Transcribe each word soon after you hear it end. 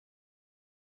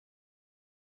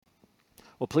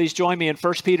Well, please join me in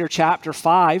 1 Peter chapter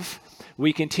 5.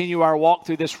 We continue our walk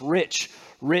through this rich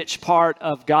part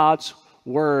of God's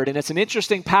Word. And it's an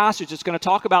interesting passage. It's going to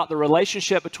talk about the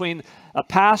relationship between a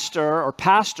pastor or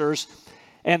pastors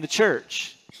and the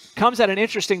church. Comes at an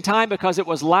interesting time because it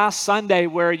was last Sunday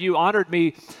where you honored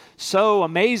me so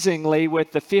amazingly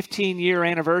with the 15-year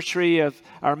anniversary of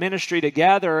our ministry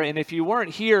together. And if you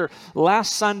weren't here,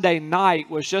 last Sunday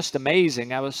night was just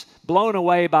amazing. I was blown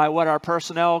away by what our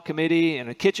personnel committee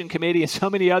and a kitchen committee and so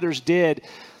many others did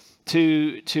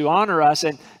to honor us.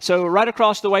 And so right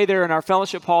across the way there in our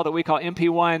fellowship hall that we call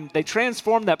MP1, they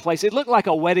transformed that place. It looked like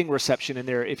a wedding reception in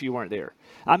there if you weren't there.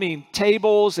 I mean,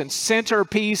 tables and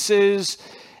centerpieces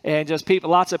and just people,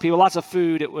 lots of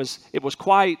food. It was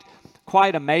quite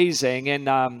amazing.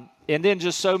 And then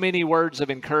just so many words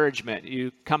of encouragement.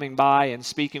 You coming by and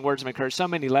speaking words of encouragement. So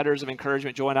many letters of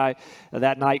encouragement. Joy and I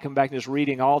that night come back and just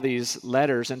reading all these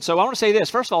letters. And so I want to say this.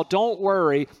 First of all, don't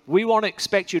worry. We won't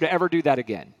expect you to ever do that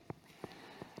again.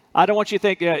 I don't want you to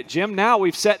think, Jim, now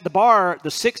we've set the bar, the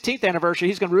 16th anniversary,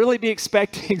 he's going to really be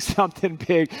expecting something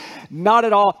big. Not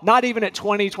at all. Not even at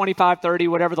 20, 25, 30,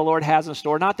 whatever the Lord has in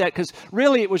store. Not that, because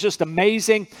really it was just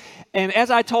amazing. And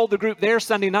as I told the group there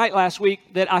Sunday night last week,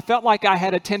 that I felt like I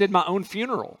had attended my own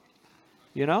funeral.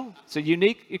 You know, it's a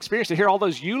unique experience to hear all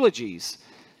those eulogies.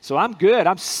 So I'm good.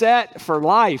 I'm set for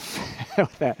life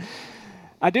with that.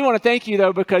 I do want to thank you,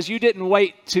 though, because you didn't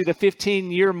wait to the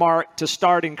 15-year mark to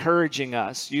start encouraging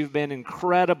us. You've been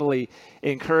incredibly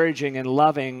encouraging and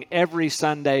loving every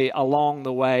Sunday along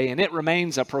the way, and it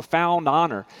remains a profound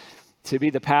honor to be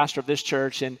the pastor of this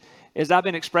church. And as I've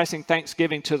been expressing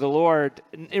thanksgiving to the Lord,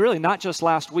 really not just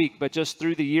last week, but just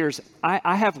through the years,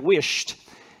 I have wished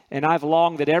and I've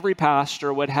longed that every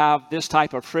pastor would have this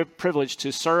type of privilege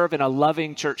to serve in a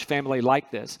loving church family like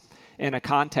this, in a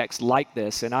context like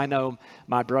this. And I know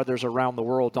my brothers around the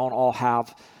world don't all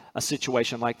have a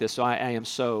situation like this. So I am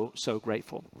so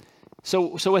grateful.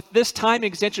 So with this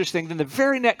timing is interesting. Then the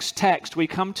very next text we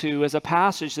come to is a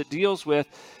passage that deals with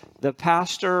the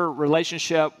pastor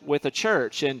relationship with a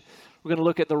church. And we're going to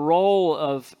look at the role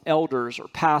of elders or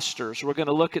pastors. We're going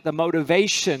to look at the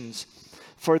motivations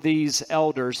for these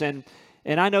elders. And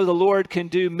I know the Lord can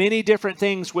do many different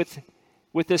things with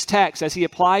this text as he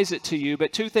applies it to you.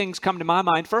 But two things come to my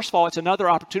mind. First of all, it's another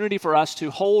opportunity for us to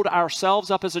hold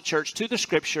ourselves up as a church to the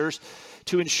scriptures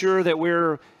to ensure that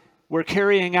we're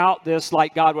carrying out this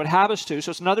like God would have us to.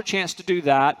 So it's another chance to do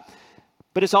that.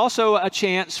 But it's also a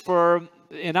chance for,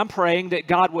 and I'm praying that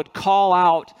God would call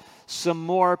out some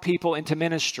more people into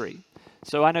ministry.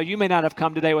 So I know you may not have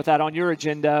come today with that on your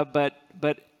agenda, but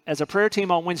as a prayer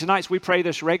team on Wednesday nights, we pray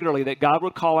this regularly, that God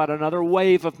would call out another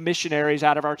wave of missionaries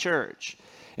out of our church.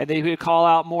 And that he would call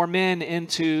out more men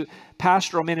into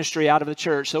pastoral ministry out of the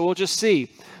church. So we'll just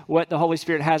see what the Holy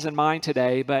Spirit has in mind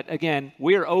today. But again,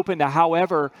 we are open to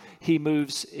however he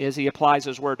moves as he applies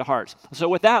his word to hearts. So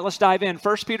with that, let's dive in.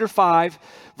 1 Peter 5,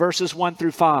 verses 1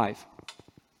 through 5.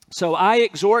 So I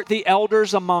exhort the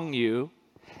elders among you,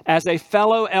 as a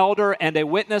fellow elder and a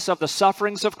witness of the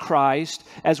sufferings of Christ,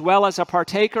 as well as a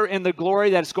partaker in the glory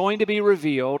that is going to be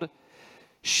revealed,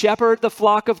 shepherd the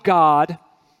flock of God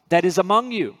that is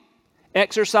among you,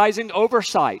 exercising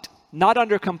oversight, not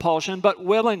under compulsion, but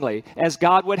willingly, as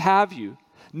God would have you,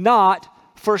 not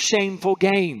for shameful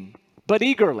gain, but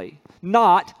eagerly,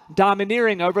 not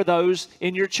domineering over those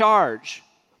in your charge,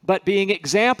 but being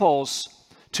examples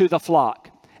to the flock.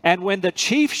 And when the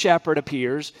chief shepherd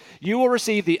appears, you will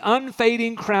receive the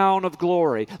unfading crown of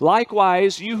glory.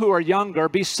 Likewise, you who are younger,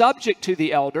 be subject to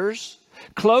the elders.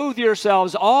 Clothe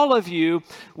yourselves, all of you,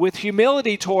 with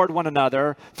humility toward one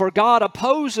another, for God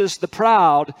opposes the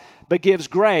proud, but gives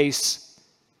grace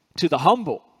to the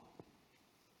humble.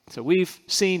 So we've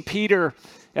seen Peter,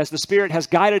 as the Spirit has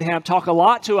guided him, talk a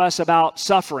lot to us about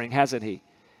suffering, hasn't he?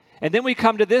 And then we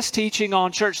come to this teaching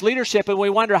on church leadership, and we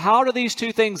wonder, how do these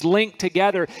two things link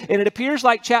together? And it appears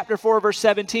like chapter 4, verse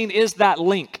 17 is that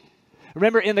link.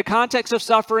 Remember, in the context of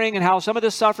suffering and how some of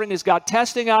this suffering is God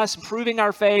testing us, proving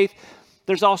our faith,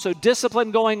 there's also discipline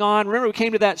going on. Remember, we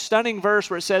came to that stunning verse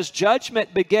where it says,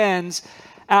 judgment begins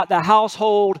at the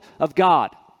household of God.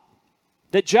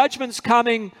 That judgment's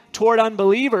coming toward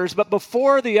unbelievers, but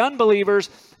before the unbelievers,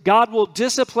 God will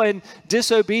discipline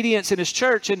disobedience in his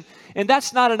church. And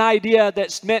that's not an idea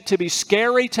that's meant to be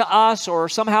scary to us or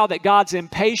somehow that God's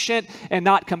impatient and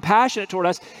not compassionate toward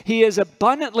us. He is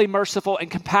abundantly merciful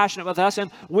and compassionate with us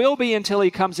and will be until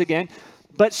he comes again.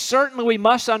 But certainly we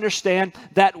must understand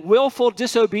that willful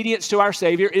disobedience to our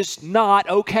Savior is not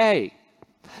okay.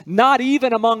 Not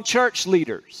even among church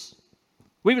leaders.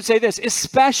 We would say this,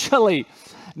 especially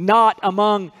not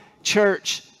among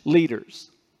church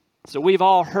leaders. So we've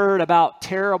all heard about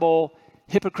terrible,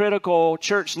 hypocritical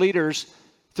church leaders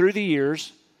through the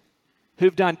years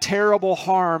who've done terrible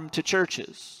harm to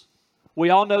churches.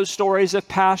 We all know stories of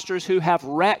pastors who have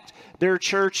wrecked their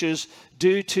churches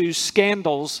due to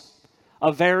scandals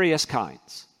of various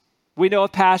kinds. We know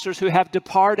of pastors who have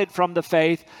departed from the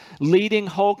faith, leading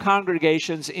whole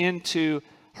congregations into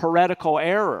heretical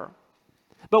error.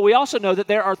 But we also know that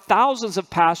there are thousands of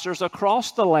pastors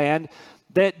across the land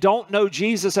that don't know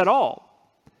Jesus at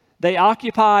all. They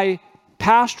occupy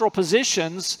pastoral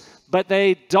positions, but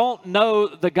they don't know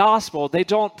the gospel. They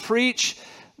don't preach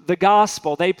the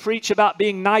gospel. They preach about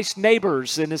being nice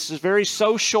neighbors, and this is very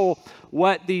social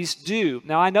what these do.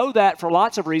 Now, I know that for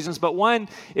lots of reasons, but one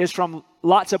is from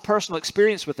lots of personal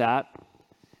experience with that.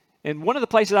 And one of the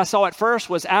places I saw it first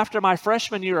was after my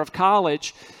freshman year of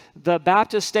college. The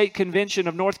Baptist State Convention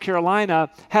of North Carolina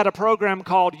had a program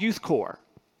called Youth Corps.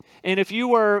 And if you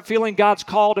were feeling God's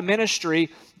call to ministry,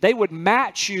 they would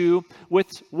match you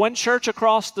with one church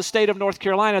across the state of North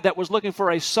Carolina that was looking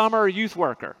for a summer youth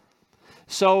worker.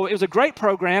 So it was a great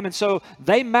program, and so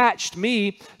they matched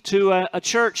me to a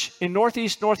church in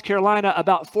Northeast North Carolina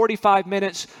about 45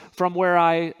 minutes from where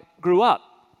I grew up.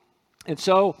 And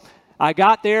so I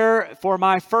got there for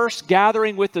my first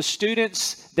gathering with the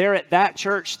students there at that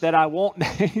church that I won't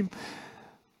name.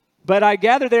 But I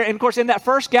gathered there, and of course, in that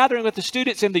first gathering with the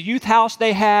students in the youth house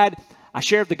I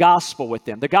shared the gospel with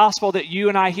them. The gospel that you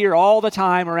and I hear all the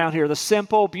time around here. The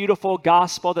simple, beautiful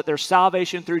gospel that there's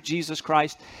salvation through Jesus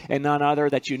Christ and none other.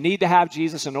 That you need to have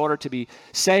Jesus in order to be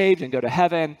saved and go to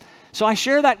heaven. So I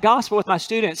share that gospel with my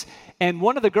students. And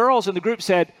one of the girls in the group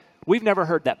said, "We've never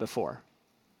heard that before."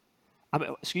 I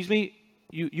mean, excuse me,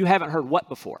 you haven't heard what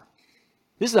before?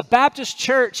 This is a Baptist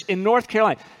church in North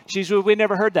Carolina. She said, "We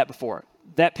never heard that before.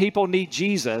 That people need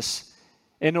Jesus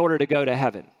in order to go to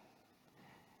heaven."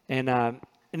 And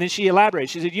then she elaborated.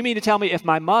 She said, "You mean to tell me if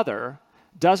my mother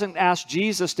doesn't ask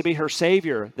Jesus to be her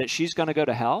Savior, that she's going to go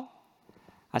to hell?"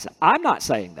 I said, "I'm not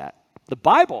saying that. The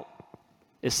Bible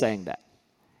is saying that."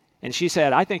 And she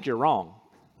said, "I think you're wrong."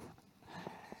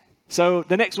 So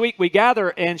the next week we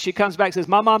gather, and she comes back and says,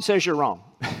 "My mom says you're wrong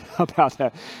about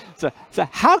that." So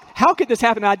how could this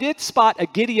happen? I did spot a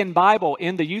Gideon Bible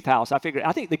in the youth house. I figured,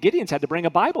 I think the Gideons had to bring a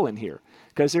Bible in here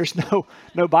because there's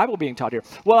no Bible being taught here.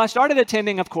 Well, I started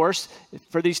attending, of course,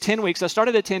 for these 10 weeks, I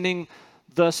started attending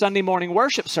the Sunday morning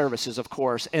worship services, of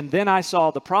course, and then I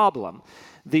saw the problem.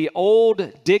 The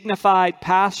old, dignified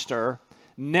pastor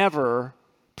never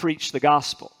preached the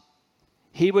gospel.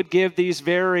 He would give these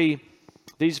very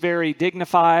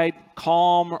dignified,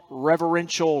 calm,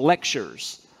 reverential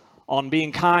lectures on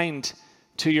being kind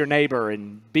to your neighbor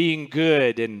and being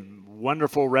good in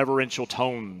wonderful reverential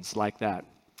tones like that.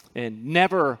 And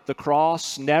never the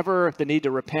cross, never the need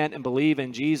to repent and believe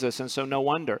in Jesus, and so no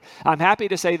wonder. I'm happy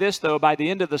to say this, though. By the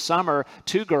end of the summer,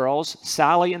 2 girls,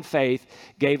 Sally and Faith,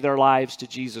 gave their lives to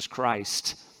Jesus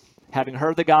Christ. Having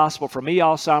heard the gospel from me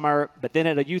all summer, but then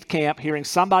at a youth camp, hearing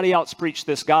somebody else preach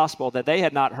this gospel that they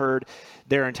had not heard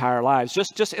their entire lives.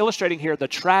 Just illustrating here the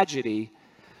tragedy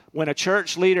when a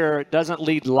church leader doesn't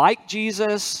lead like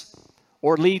Jesus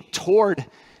or lead toward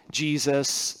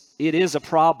Jesus. It is a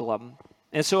problem.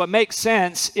 And so it makes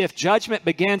sense if judgment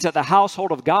begins at the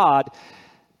household of God,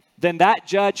 then that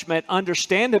judgment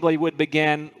understandably would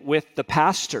begin with the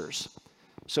pastors.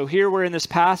 So here we're in this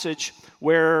passage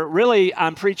where really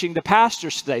I'm preaching to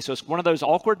pastors today. So it's one of those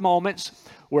awkward moments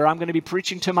where I'm going to be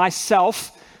preaching to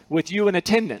myself with you in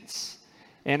attendance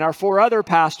and our 4 other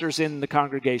pastors in the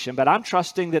congregation. But I'm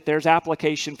trusting that there's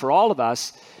application for all of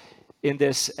us in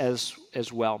this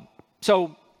as well.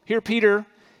 So here Peter,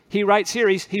 he writes here,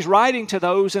 he's writing to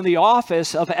those in the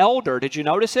office of elder. Did you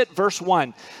notice it? Verse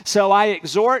 1. "So I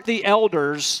exhort the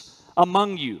elders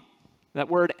among you." That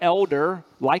word elder,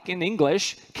 like in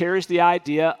English, carries the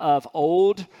idea of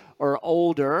old or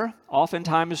older,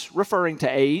 oftentimes referring to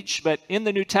age. But in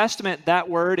the New Testament, that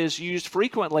word is used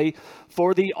frequently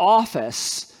for the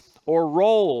office or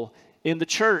role in the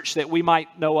church that we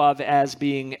might know of as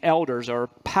being elders or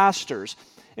pastors.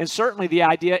 And certainly the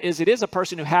idea is it is a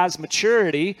person who has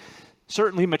maturity,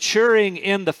 certainly maturing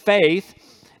in the faith.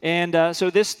 And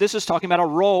so this is talking about a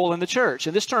role in the church.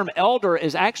 And this term elder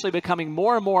is actually becoming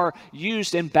more and more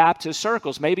used in Baptist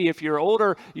circles. Maybe if you're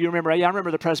older, you remember, I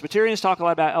remember the Presbyterians talk a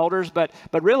lot about elders, but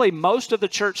really most of the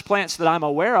church plants that I'm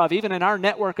aware of, even in our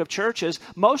network of churches,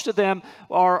 most of them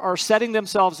are setting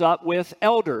themselves up with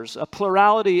elders, a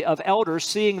plurality of elders,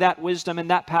 seeing that wisdom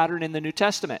and that pattern in the New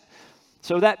Testament.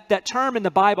 So that term in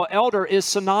the Bible, elder, is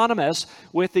synonymous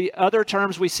with the other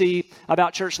terms we see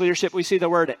about church leadership. We see the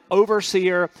word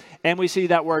overseer and we see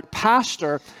that word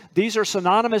pastor. These are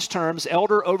synonymous terms,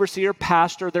 elder, overseer,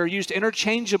 pastor. They're used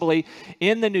interchangeably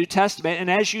in the New Testament.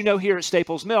 And as you know here at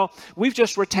Staples Mill, we've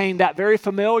just retained that very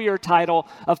familiar title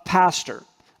of pastor,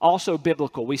 also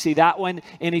biblical. We see that one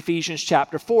in Ephesians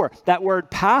chapter 4. That word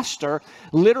pastor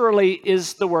literally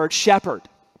is the word shepherd.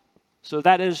 So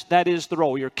that is the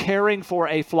role. You're caring for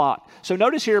a flock. So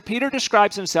notice here, Peter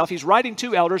describes himself. He's writing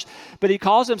to elders, but he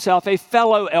calls himself a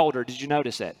fellow elder. Did you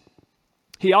notice it?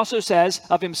 He also says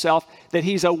of himself that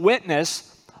he's a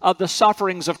witness of the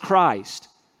sufferings of Christ.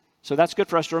 So that's good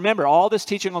for us to remember. All this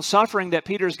teaching on suffering that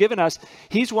Peter's given us,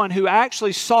 he's one who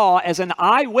actually saw as an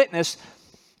eyewitness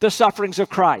the sufferings of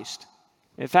Christ.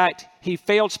 In fact, he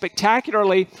failed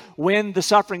spectacularly when the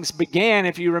sufferings began.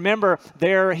 If you remember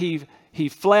there, he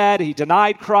fled, he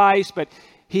denied Christ, but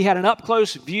he had an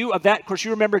up-close view of that. Of course,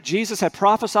 you remember Jesus had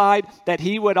prophesied that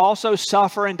he would also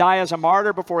suffer and die as a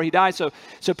martyr before he died. So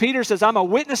Peter says, I'm a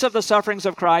witness of the sufferings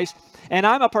of Christ, and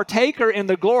I'm a partaker in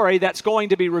the glory that's going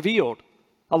to be revealed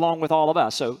along with all of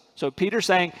us. So Peter's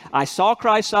saying, I saw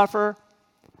Christ suffer,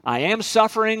 I am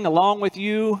suffering along with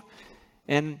you,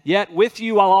 and yet with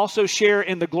you I'll also share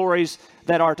in the glories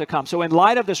that are to come. So in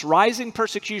light of this rising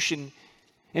persecution,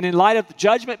 and in light of the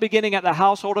judgment beginning at the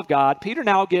household of God, Peter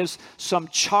now gives some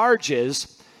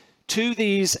charges to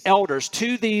these elders,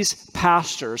 to these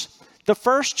pastors. The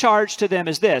first charge to them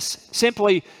is this: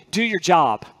 simply do your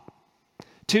job.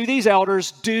 To these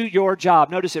elders, do your job.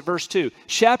 Notice it, verse 2.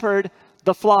 Shepherd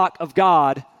the flock of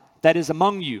God that is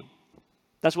among you.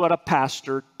 That's what a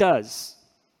pastor does.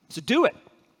 So do it.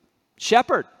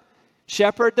 Shepherd.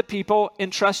 Shepherd the people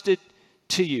entrusted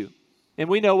to you. And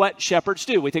we know what shepherds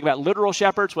do. We think about literal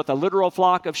shepherds with a literal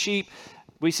flock of sheep.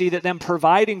 We see that them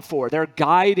providing for, they're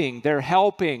guiding, they're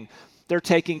helping, they're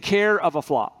taking care of a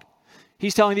flock.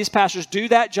 He's telling these pastors, do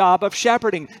that job of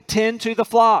shepherding, tend to the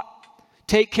flock,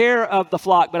 take care of the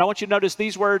flock. But I want you to notice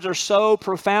these words are so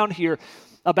profound here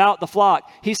about the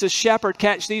flock. He says, shepherd,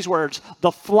 catch these words,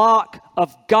 the flock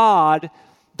of God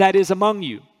that is among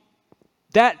you.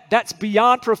 That's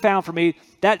beyond profound for me.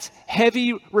 That's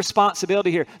heavy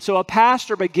responsibility here. So a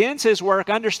pastor begins his work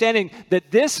understanding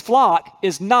that this flock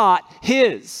is not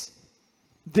his.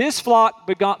 This flock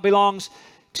belongs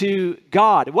to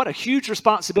God. What a huge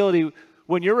responsibility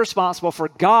when you're responsible for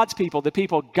God's people, the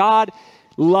people God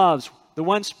loves, the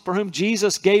ones for whom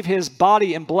Jesus gave his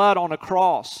body and blood on a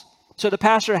cross. So the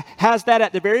pastor has that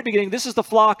at the very beginning. This is the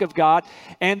flock of God.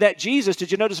 And that Jesus,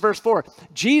 did you notice verse 4?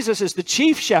 Jesus is the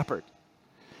chief shepherd.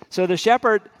 So the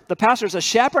pastor is a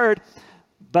shepherd,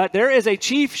 but there is a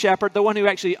chief shepherd, the one who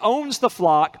actually owns the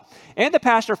flock. And the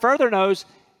pastor further knows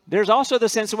there's also the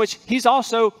sense in which he's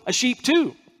also a sheep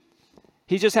too.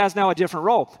 He just has now a different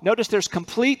role. Notice there's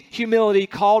complete humility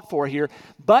called for here.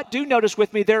 But do notice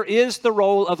with me, there is the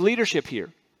role of leadership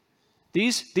here.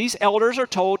 These elders are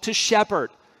told to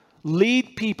shepherd.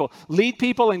 Lead people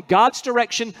in God's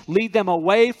direction, lead them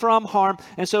away from harm.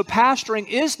 And so pastoring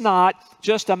is not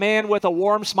just a man with a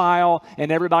warm smile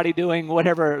and everybody doing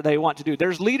whatever they want to do.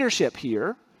 There's leadership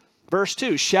here. Verse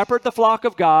 2, shepherd the flock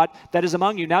of God that is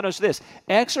among you. Now notice this,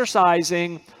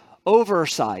 exercising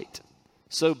oversight.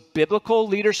 So biblical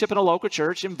leadership in a local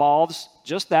church involves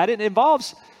just that. It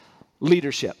involves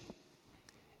leadership.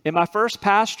 In my first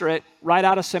pastorate, right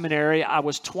out of seminary, I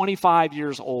was 25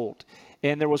 years old.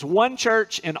 And there was one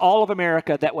church in all of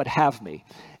America that would have me.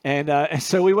 And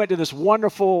so we went to this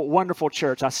wonderful, wonderful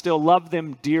church. I still love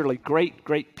them dearly. Great,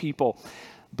 great people.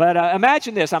 But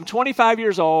imagine this. I'm 25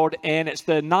 years old, and it's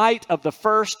the night of the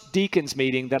first deacons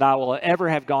meeting that I will ever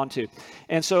have gone to.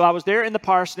 And so I was there in the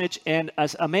parsonage, and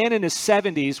a man in his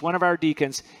 70s, one of our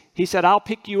deacons, he said, I'll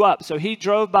pick you up. So he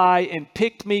drove by and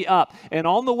picked me up. And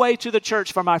on the way to the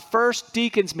church for my first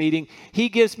deacons meeting, he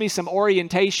gives me some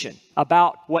orientation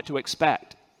about what to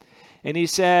expect. And he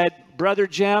said, Brother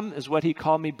Jim, is what he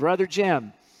called me, Brother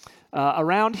Jim,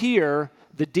 around here,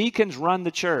 the deacons run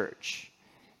the church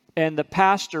and the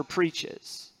pastor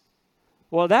preaches.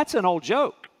 Well, that's an old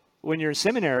joke when you're in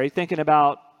seminary thinking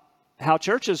about how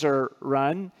churches are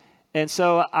run. And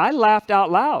so I laughed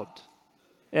out loud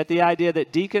at the idea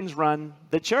that deacons run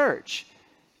the church.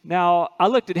 Now, I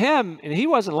looked at him and he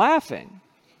wasn't laughing.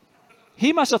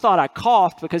 He must have thought I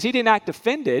coughed because he didn't act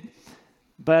offended.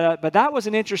 But that was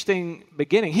an interesting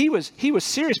beginning. He was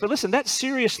serious. But listen, that's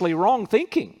seriously wrong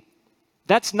thinking.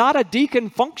 That's not a deacon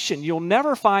function. You'll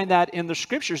never find that in the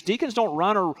scriptures. Deacons don't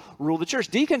run or rule the church.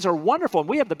 Deacons are wonderful. And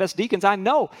we have the best deacons I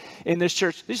know in this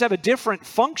church. They just have a different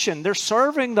function. They're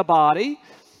serving the body.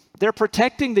 They're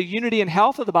protecting the unity and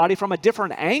health of the body from a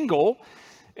different angle,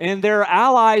 and they're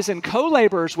allies and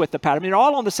co-laborers with the pastor. I mean, they're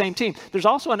all on the same team. There's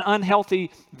also an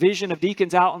unhealthy vision of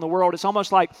deacons out in the world. It's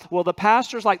almost like, well, the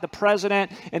pastor's like the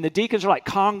president, and the deacons are like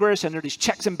Congress, and there are these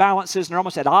checks and balances, and they're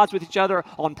almost at odds with each other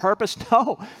on purpose.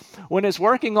 No, when it's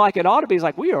working like it ought to be, it's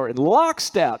like we are in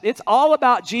lockstep. It's all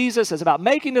about Jesus. It's about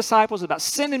making disciples. It's about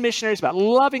sending missionaries. It's about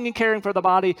loving and caring for the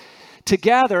body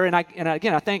together. And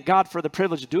again, I thank God for the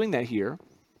privilege of doing that here.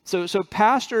 So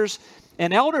pastors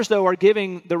and elders, though, are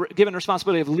given the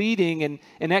responsibility of leading and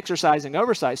exercising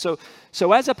oversight.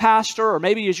 So as a pastor, or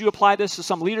maybe as you apply this to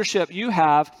some leadership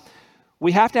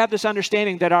we have to have this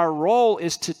understanding that our role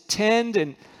is to tend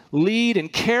and lead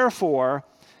and care for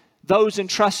those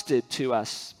entrusted to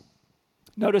us.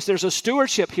 Notice there's a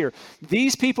stewardship here.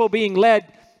 These people being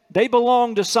led, they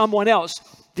belong to someone else.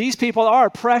 These people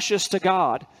are precious to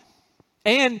God.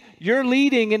 And you're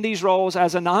leading in these roles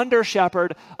as an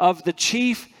under-shepherd of the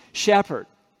chief shepherd.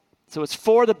 So it's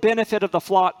for the benefit of the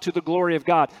flock to the glory of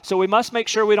God. So we must make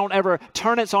sure we don't ever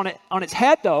turn it on its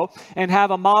head, though, and have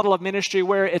a model of ministry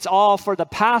where it's all for the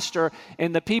pastor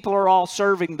and the people are all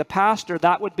serving the pastor.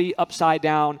 That would be upside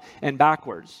down and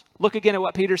backwards. Look again at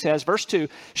what Peter says, verse 2.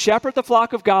 Shepherd the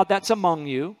flock of God that's among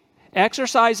you,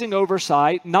 exercising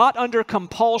oversight, not under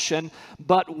compulsion,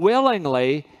 but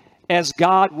willingly, as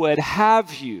God would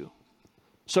have you.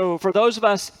 So for those of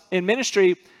us in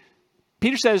ministry,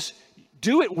 Peter says,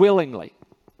 do it willingly.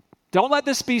 Don't let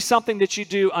this be something that you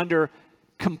do under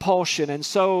compulsion. And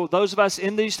so those of us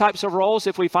in these types of roles,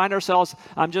 if we find ourselves,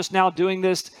 I'm just now doing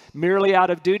this merely out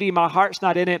of duty, my heart's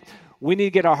not in it, we need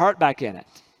to get our heart back in it.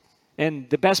 And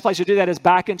the best place to do that is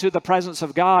back into the presence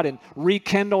of God and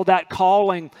rekindle that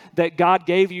calling that God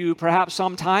gave you perhaps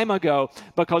some time ago,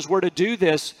 because we're to do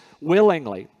this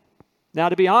willingly. Now,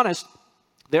 to be honest,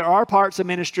 there are parts of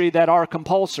ministry that are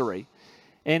compulsory.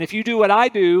 And if you do what I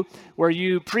do, where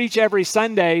you preach every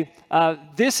Sunday,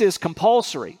 this is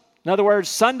compulsory. In other words,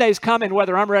 Sunday's coming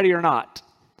whether I'm ready or not.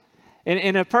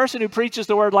 And a person who preaches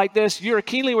the word like this, you're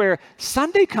keenly aware,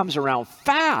 Sunday comes around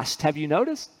fast. Have you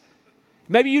noticed?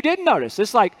 Maybe you didn't notice.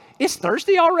 It's like, it's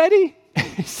Thursday already?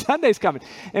 Sunday's coming.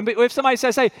 And if somebody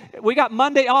says, hey, we got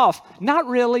Monday off. Not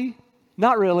really.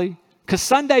 Because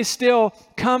Sunday's still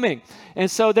coming. And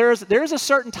so there's a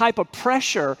certain type of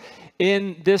pressure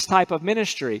in this type of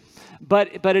ministry, but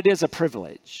it is a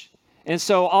privilege. And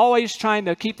so always trying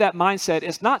to keep that mindset,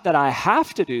 it's not that I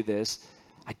have to do this,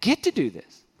 I get to do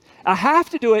this. I have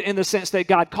to do it in the sense that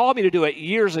God called me to do it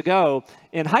years ago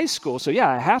in high school. So yeah,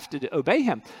 I have to obey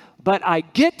him. But I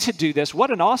get to do this.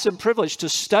 What an awesome privilege to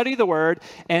study the word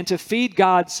and to feed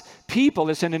God's people.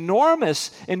 It's an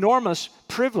enormous, enormous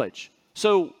privilege.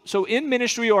 So in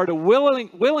ministry, you are to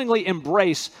willingly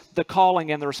embrace the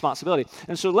calling and the responsibility.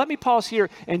 And so let me pause here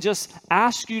and just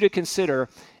ask you to consider,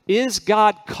 is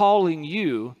God calling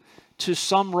you to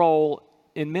some role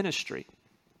in ministry?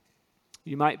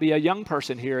 You might be a young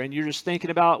person here and you're just thinking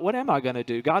about, what am I going to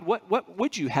do? God, what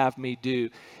would you have me do?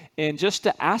 And just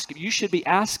to ask him, you should be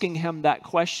asking him that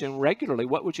question regularly.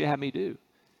 What would you have me do?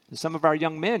 And some of our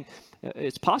young men,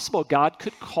 it's possible God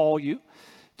could call you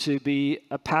to be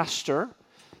a pastor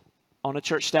on a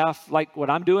church staff like what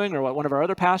I'm doing or what one of our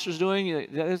other pastors doing.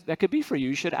 That could be for you.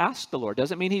 You should ask the Lord.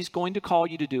 Doesn't mean he's going to call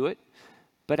you to do it,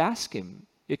 but ask him.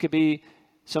 It could be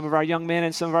some of our young men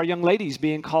and some of our young ladies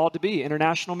being called to be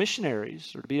international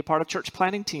missionaries or to be a part of church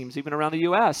planting teams, even around the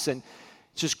U.S. And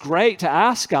it's just great to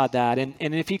ask God that. And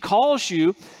if he calls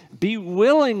you, be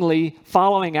willingly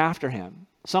following after him.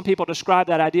 Some people describe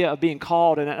that idea of being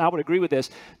called, and I would agree with this,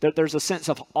 that there's a sense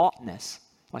of oughtness.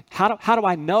 Like, how do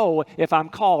I know if I'm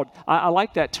called? I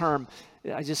like that term.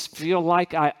 I just feel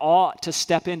like I ought to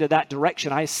step into that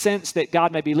direction. I sense that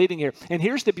God may be leading here. And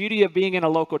here's the beauty of being in a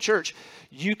local church.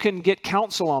 You can get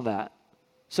counsel on that.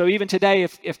 So even today,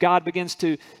 if God begins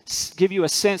to give you a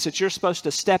sense that you're supposed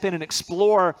to step in and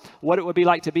explore what it would be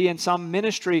like to be in some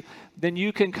ministry, then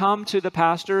you can come to the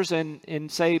pastors and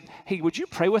say, hey, would you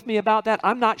pray with me about that?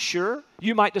 I'm not sure.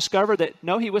 You might discover that,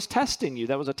 no, he was testing you.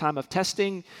 That was a time of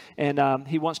testing, and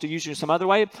he wants to use you in some other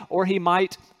way. Or he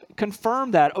might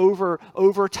confirm that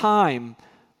over time.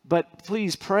 But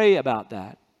please pray about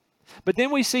that. But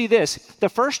then we see this. The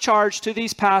first charge to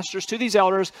these pastors, to these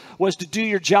elders, was to do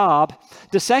your job.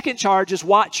 The second charge is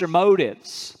watch your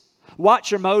motives.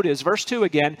 Watch your motives. Verse 2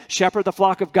 again, shepherd the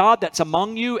flock of God that's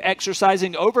among you,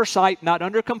 exercising oversight, not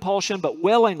under compulsion, but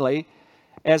willingly,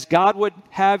 as God would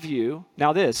have you.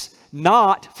 Now this,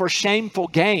 not for shameful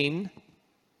gain,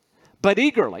 but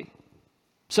eagerly.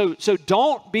 So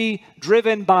don't be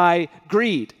driven by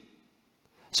greed.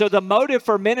 So the motive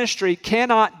for ministry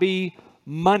cannot be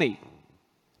money.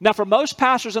 Now, for most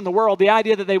pastors in the world, the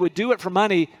idea that they would do it for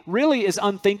money really is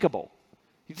unthinkable.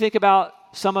 You think about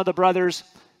some of the brothers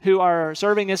who are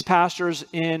serving as pastors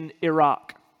in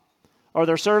Iraq, or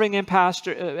they're serving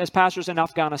as pastors in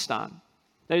Afghanistan.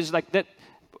 They're just like that.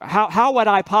 How would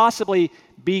I possibly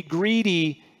be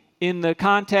greedy in the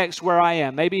context where I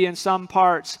am? Maybe in some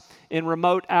parts in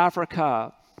remote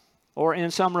Africa or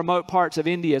in some remote parts of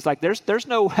India. It's like there's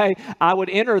no way I would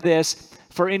enter this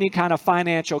for any kind of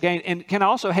financial gain. And can I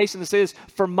also hasten to say this,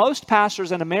 for most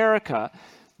pastors in America,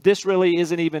 this really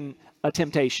isn't even a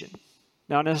temptation.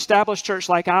 Now, in an established church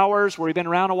like ours, where we've been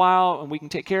around a while and we can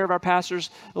take care of our pastors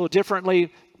a little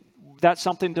differently, that's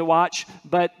something to watch.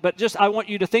 But just I want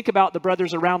you to think about the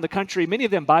brothers around the country, many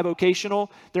of them bivocational.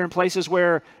 They're in places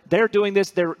where they're doing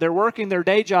this, they're working their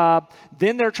day job,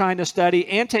 then they're trying to study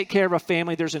and take care of a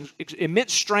family. There's an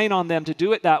immense strain on them to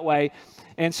do it that way.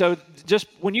 And so just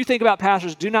when you think about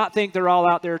pastors, do not think they're all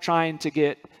out there trying to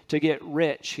get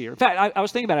rich here. In fact, I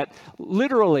was thinking about it.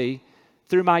 Literally,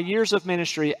 through my years of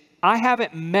ministry, I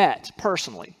haven't met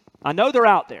personally. I know they're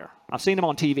out there. I've seen them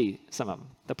on TV, some of them,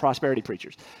 the prosperity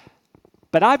preachers.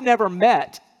 But I've never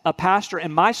met a pastor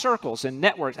in my circles and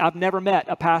networks. I've never met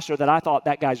a pastor that I thought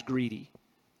that guy's greedy.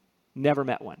 Never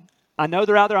met one. I know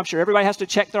they're out there. I'm sure everybody has to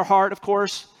check their heart, of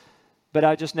course, but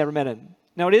I just never met him.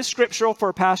 Now, it is scriptural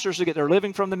for pastors to get their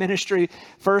living from the ministry.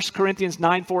 1 Corinthians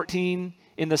 9:14,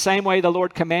 in the same way the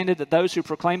Lord commanded that those who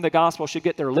proclaim the gospel should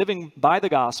get their living by the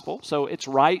gospel. So it's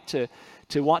right to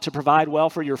want to provide well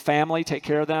for your family, take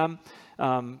care of them.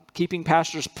 Keeping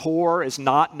pastors poor is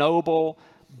not noble,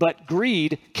 but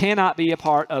greed cannot be a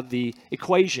part of the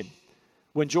equation.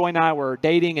 When Joy and I were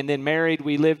dating and then married,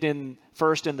 we lived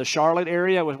first in the Charlotte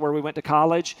area where we went to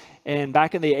college. And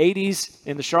back in the 80s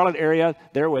in the Charlotte area,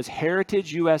 there was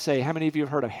Heritage USA. How many of you have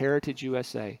heard of Heritage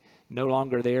USA? No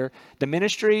longer there. The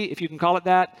ministry, if you can call it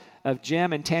that, of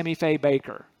Jim and Tammy Faye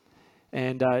Baker.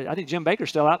 And I think Jim Baker's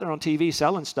still out there on TV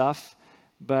selling stuff.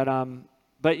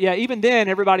 But yeah, even then,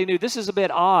 everybody knew this is a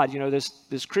bit odd. You know,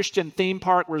 this Christian theme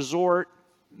park resort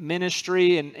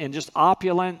ministry and just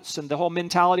opulence, and the whole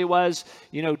mentality was,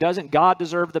 you know, doesn't God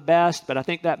deserve the best? But I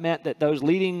think that meant that those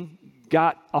leading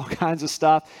got all kinds of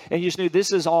stuff, and you just knew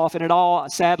this is off, and it all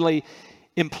sadly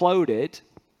imploded.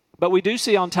 But we do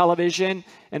see on television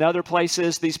and other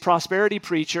places these prosperity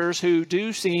preachers who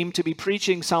do seem to be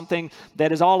preaching something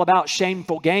that is all about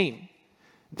shameful gain.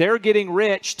 They're getting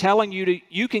rich, telling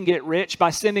you can get rich by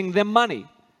sending them money,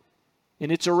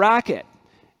 and it's a racket.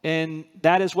 And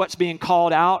that is what's being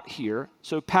called out here.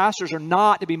 So pastors are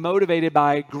not to be motivated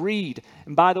by greed.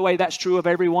 And by the way, that's true of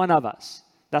every one of us.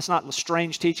 That's not a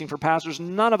strange teaching for pastors.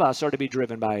 None of us are to be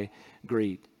driven by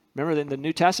greed. Remember, in the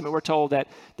New Testament, we're told that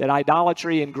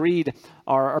idolatry and greed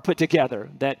are put together,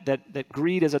 that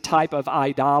greed is a type of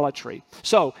idolatry.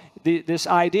 So this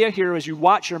idea here, as you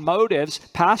watch your motives,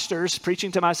 pastors,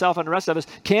 preaching to myself and the rest of us,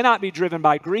 cannot be driven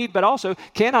by greed, but also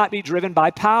cannot be driven by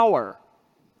power.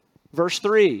 Verse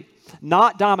 3,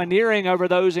 not domineering over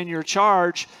those in your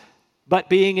charge, but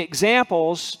being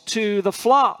examples to the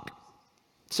flock.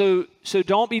 So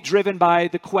don't be driven by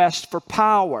the quest for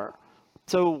power.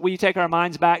 So we take our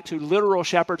minds back to literal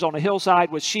shepherds on a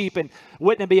hillside with sheep, and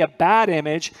wouldn't it be a bad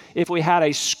image if we had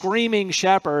a screaming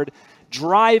shepherd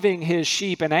driving his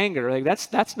sheep in anger? Like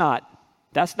that's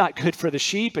not good for the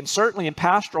sheep, and certainly in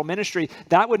pastoral ministry,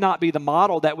 that would not be the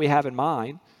model that we have in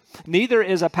mind. Neither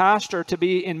is a pastor to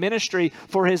be in ministry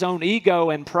for his own ego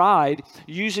and pride,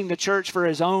 using the church for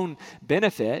his own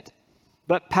benefit.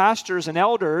 But pastors and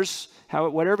elders,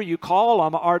 whatever you call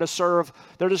them, are to serve.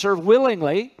 They're to serve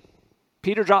willingly.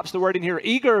 Peter drops the word in here,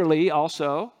 eagerly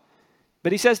also.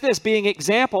 But he says this, being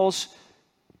examples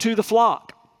to the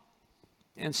flock.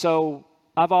 And so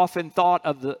I've often thought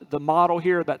of the model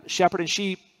here that shepherd and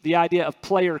sheep, the idea of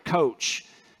player coach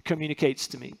communicates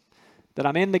to me. That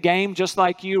I'm in the game just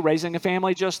like you, raising a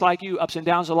family just like you, ups and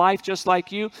downs of life just like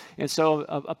you. And so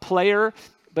a player,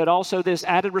 but also this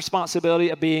added responsibility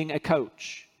of being a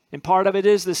coach. And part of it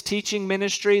is this teaching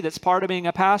ministry that's part of being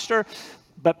a pastor.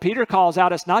 But Peter calls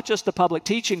out it's not just the public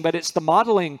teaching, but it's the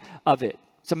modeling of it.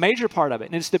 It's a major part of it.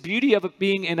 And it's the beauty of it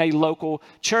being in a local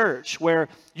church where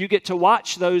you get to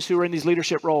watch those who are in these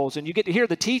leadership roles, and you get to hear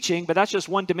the teaching, but that's just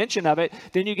one dimension of it.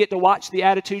 Then you get to watch the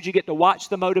attitudes, you get to watch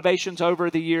the motivations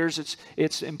over the years.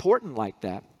 It's important like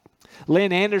that.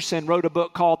 Lynn Anderson wrote a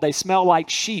book called They Smell Like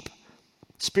Sheep,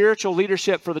 Spiritual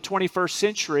Leadership for the 21st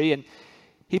Century. And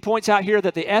he points out here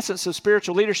that the essence of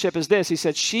spiritual leadership is this. He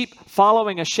said, sheep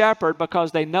following a shepherd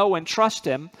because they know and trust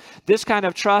him. This kind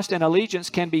of trust and allegiance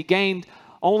can be gained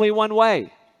only one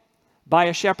way, by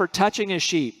a shepherd touching his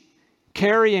sheep,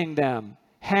 carrying them,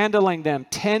 handling them,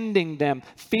 tending them,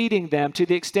 feeding them to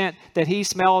the extent that he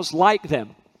smells like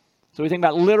them. So we think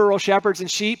about literal shepherds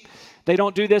and sheep. They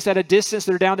don't do this at a distance.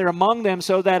 They're down there among them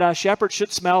so that a shepherd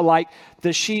should smell like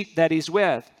the sheep that he's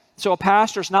with. So a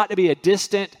pastor's not to be a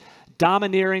distant,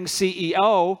 domineering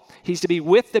CEO. He's to be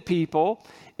with the people,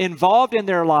 involved in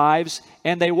their lives,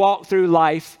 and they walk through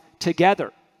life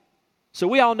together. So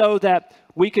we all know that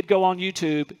we could go on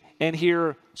YouTube and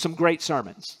hear some great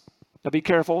sermons. Now be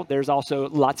careful, there's also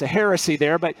lots of heresy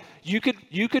there, but you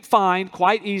could find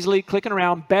quite easily, clicking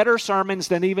around, better sermons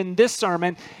than even this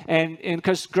sermon, and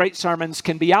because great sermons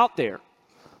can be out there.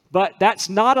 But that's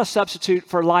not a substitute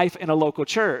for life in a local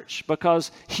church,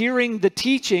 because hearing the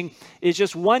teaching is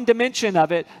just one dimension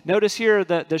of it. Notice here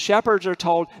that the shepherds are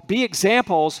told, be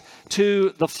examples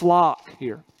to the flock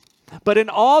here. But in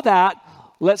all that,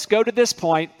 let's go to this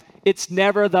point, it's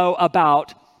never, though,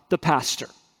 about the pastor.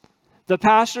 The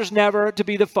pastor's never to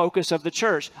be the focus of the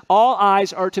church. All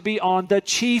eyes are to be on the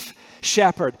chief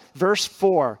shepherd. Verse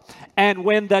 4, and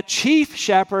when the chief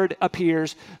shepherd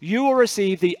appears, you will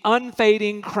receive the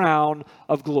unfading crown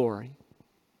of glory.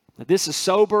 Now, this is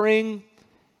sobering,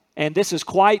 and this is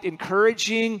quite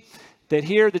encouraging that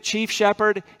here the chief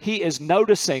shepherd, he is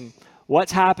noticing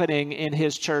what's happening in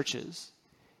his churches.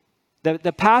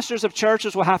 The pastors of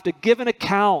churches will have to give an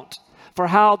account for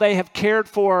how they have cared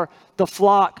for the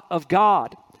flock of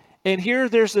God. And here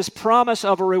there's this promise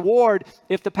of a reward.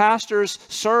 If the pastors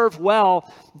serve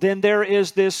well, then there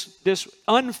is this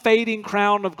unfading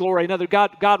crown of glory. In other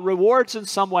words, God rewards in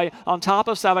some way on top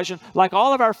of salvation. Like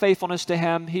all of our faithfulness to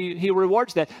him, he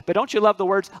rewards that. But don't you love the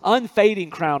words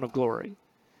unfading crown of glory?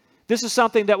 This is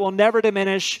something that will never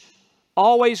diminish.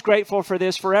 Always grateful for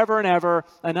this forever and ever,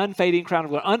 an unfading crown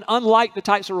of glory. Unlike the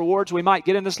types of rewards we might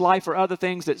get in this life or other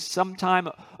things that sometime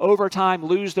over time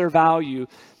lose their value,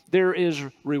 there is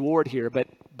reward here.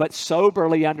 But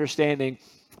soberly understanding,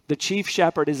 the chief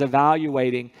shepherd is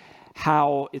evaluating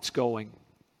how it's going.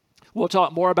 We'll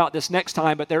talk more about this next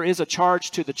time, but there is a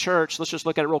charge to the church. Let's just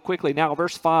look at it real quickly. Now,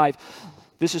 verse 5,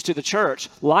 this is to the church.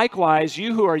 Likewise,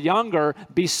 you who are younger,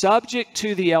 be subject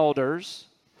to the elders.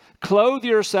 Clothe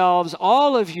yourselves,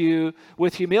 all of you,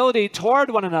 with humility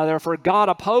toward one another, for God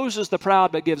opposes the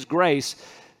proud but gives grace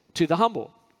to the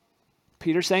humble.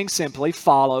 Peter's saying simply,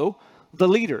 follow the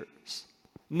leaders.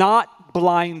 Not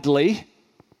blindly,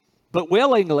 but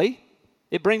willingly.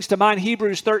 It brings to mind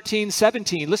Hebrews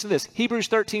 13:17. Listen to this, Hebrews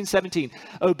 13:17.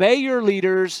 Obey your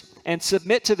leaders and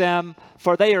submit to them,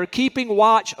 for they are keeping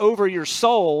watch over your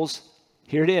souls.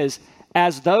 Here it is,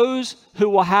 as those who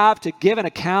will have to give an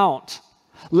account.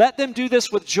 Let them do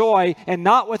this with joy and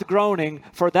not with groaning,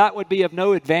 for that would be of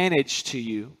no advantage to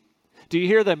you. Do you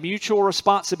hear the mutual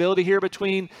responsibility here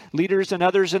between leaders and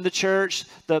others in the church?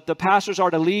 The pastors are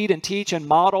to lead and teach and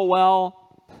model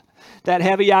well. That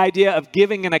heavy idea of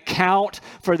giving an account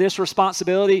for this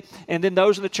responsibility. And then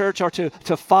those in the church are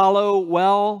to follow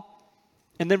well.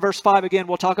 And then verse 5 again,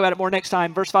 we'll talk about it more next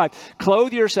time. Verse 5,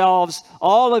 clothe yourselves,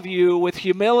 all of you, with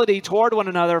humility toward one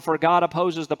another, for God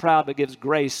opposes the proud but gives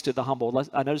grace to the humble.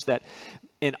 I notice that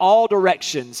in all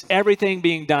directions, everything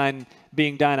being done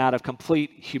out of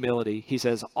complete humility. He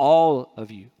says, all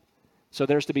of you. So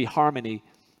there's to be harmony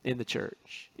in the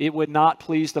church. It would not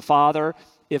please the Father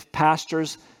if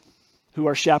pastors who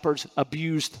are shepherds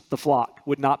abused the flock.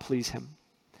 Would not please him.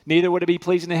 Neither would it be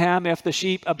pleasing to him if the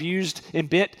sheep abused and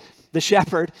bit the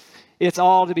shepherd. It's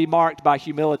all to be marked by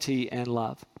humility and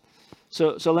love.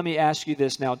 So let me ask you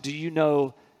this now. Do you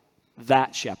know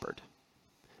that shepherd?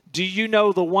 Do you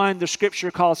know the one the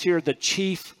scripture calls here the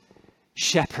chief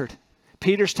shepherd?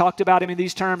 Peter's talked about him in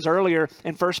these terms earlier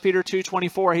in 1 Peter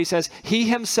 2:24. He says, he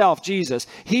himself, Jesus,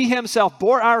 he himself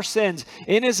bore our sins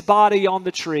in his body on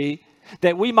the tree,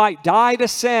 that we might die to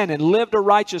sin and live to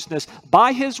righteousness.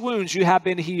 By his wounds you have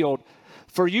been healed.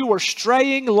 For you were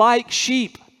straying like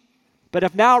sheep, but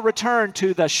have now returned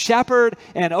to the shepherd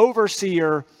and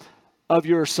overseer of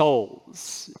your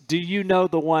souls. Do you know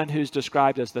the one who's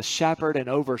described as the shepherd and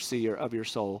overseer of your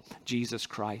soul? Jesus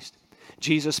Christ.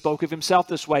 Jesus spoke of himself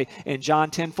this way in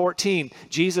John 10:14.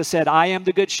 Jesus said, I am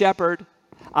the good shepherd.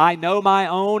 I know my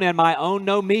own and my own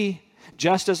know me,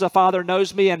 just as the Father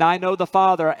knows me and I know the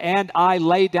Father, and I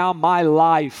lay down my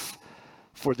life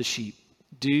for the sheep.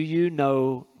 Do you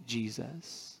know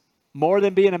Jesus? More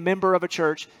than being a member of a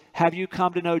church, have you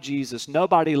come to know Jesus?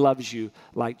 Nobody loves you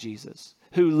like Jesus,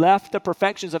 who left the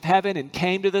perfections of heaven and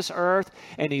came to this earth,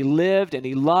 and he lived and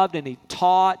he loved and he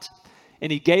taught,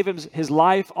 and he gave his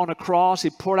life on a cross. He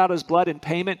poured out his blood in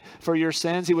payment for your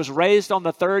sins. He was raised on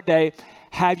the third day.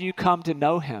 Have you come to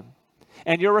know him?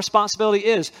 And your responsibility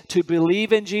is to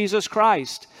believe in Jesus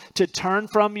Christ, to turn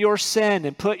from your sin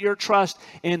and put your trust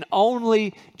in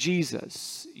only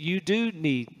Jesus. You do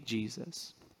need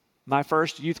Jesus. My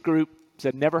first youth group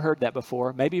said, never heard that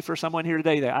before. Maybe for someone here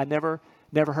today, that I never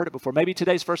heard it before. Maybe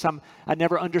today's the first time I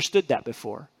never understood that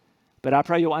before. But I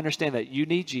pray you'll understand that you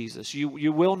need Jesus.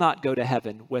 You will not go to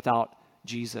heaven without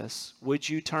Jesus. Would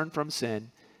you turn from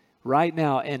sin right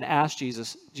now and ask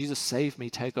Jesus, Jesus, save me,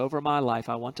 take over my life.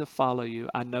 I want to follow you.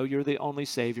 I know you're the only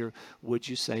Savior. Would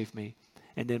you save me?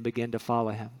 And then begin to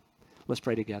follow him. Let's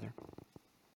pray together.